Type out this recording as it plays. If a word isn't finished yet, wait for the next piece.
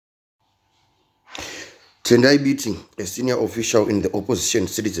Tendai Biti, a senior official in the opposition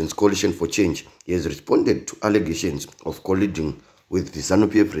Citizens Coalition for Change, has responded to allegations of colluding with the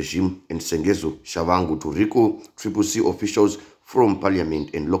ZANU-PF regime and Sengezo Shavangu to recall CCC officials from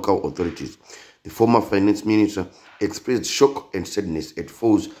parliament and local authorities. The former finance minister expressed shock and sadness at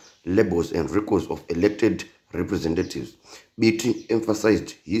false labels and records of elected representatives. Biti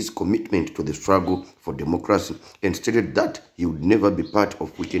emphasized his commitment to the struggle for democracy and stated that he would never be part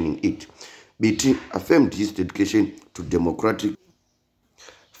of weakening it. Biti affirmed his dedication to democratic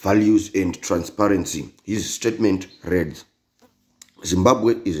values and transparency. His statement read,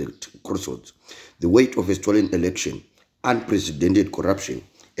 "Zimbabwe is at crossroads. The weight of a stolen election, unprecedented corruption,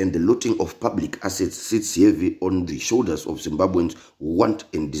 and the looting of public assets sits heavy on the shoulders of Zimbabweans who want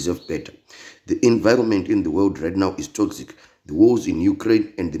and deserve better. The environment in the world right now is toxic. The wars in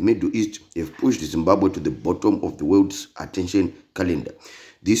Ukraine and the Middle East have pushed Zimbabwe to the bottom of the world's attention calendar.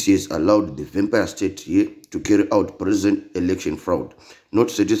 This has allowed the vampire state here to carry out present election fraud. Not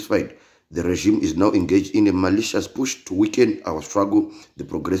satisfied, the regime is now engaged in a malicious push to weaken our struggle, the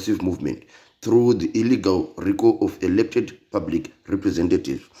progressive movement, through the illegal recall of elected public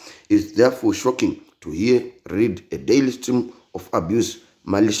representatives. It's therefore shocking to read a daily stream of abuse,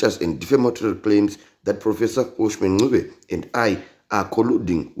 malicious and defamatory claims that Professor Oshman Ncube and I are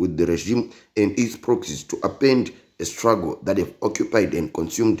colluding with the regime and its proxies to upend a struggle that have occupied and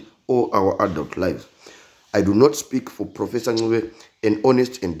consumed all our adult lives. I do not speak for Professor Ncube, an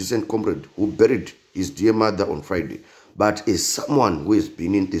honest and decent comrade who buried his dear mother on Friday, but as someone who has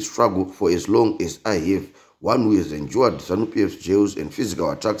been in the struggle for as long as I have, one who has endured ZANU-PF's jails and physical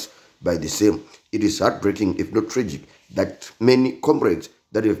attacks by the same. It is heartbreaking, if not tragic, that many comrades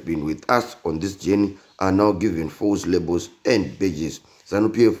that have been with us on this journey are now given false labels and badges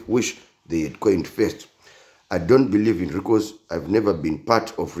ZANU-PF wish they had coined first. I don't believe in recalls. I've never been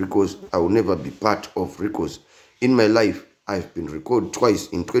part of recalls. I will never be part of recalls. In my life, I've been recalled twice,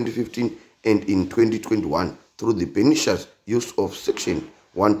 in 2015 and in 2021, through the pernicious use of Section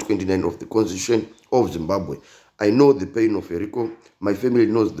 129 of the Constitution of Zimbabwe. I know the pain of a recall. My family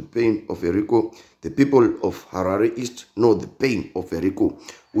knows the pain of a recall. The people of Harare East know the pain of a recall.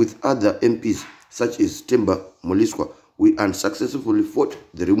 With other MPs, such as Temba Moliswa, we unsuccessfully fought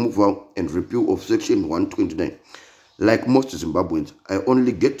the removal and repeal of Section 129. Like most Zimbabweans, I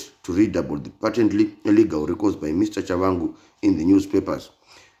only get to read about the patently illegal recalls by Mr. Shavangu in the newspapers.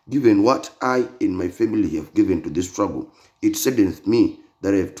 Given what I and my family have given to this struggle, it saddens me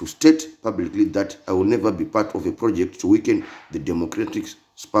that I have to state publicly that I will never be part of a project to weaken the democratic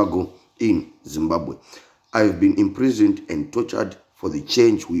struggle in Zimbabwe. I have been imprisoned and tortured for the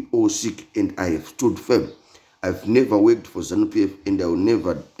change we all seek, and I have stood firm. I've never worked for ZANU-PF,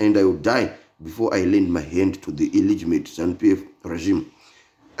 and I will die before I lend my hand to the illegitimate ZANU-PF regime.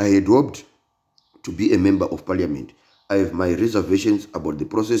 I had hoped to be a member of parliament. I have my reservations about the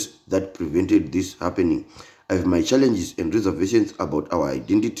process that prevented this happening. I have my challenges and reservations about our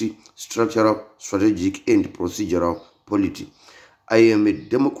identity, structural, strategic, and procedural polity. I am a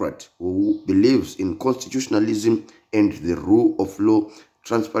Democrat who believes in constitutionalism and the rule of law,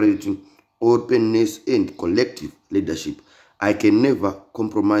 transparency, openness, and collective leadership. I can never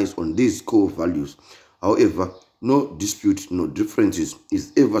compromise on these core values. However, no dispute, no differences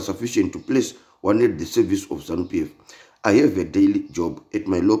is ever sufficient to place one at the service of ZANU-PF. I have a daily job at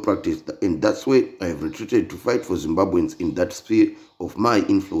my law practice, and that's where I have retreated to fight for Zimbabweans in that sphere of my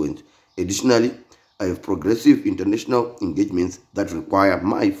influence. Additionally, I have progressive international engagements that require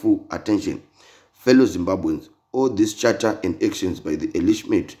my full attention. Fellow Zimbabweans, all these charter and actions by the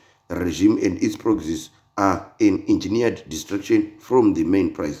illegitimate regime and its proxies are an engineered distraction from the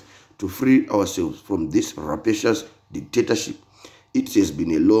main prize to free ourselves from this rapacious dictatorship. It has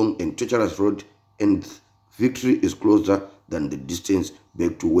been a long and treacherous road, and victory is closer than the distance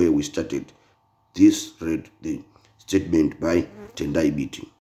back to where we started." This read the statement by Tendai Biti.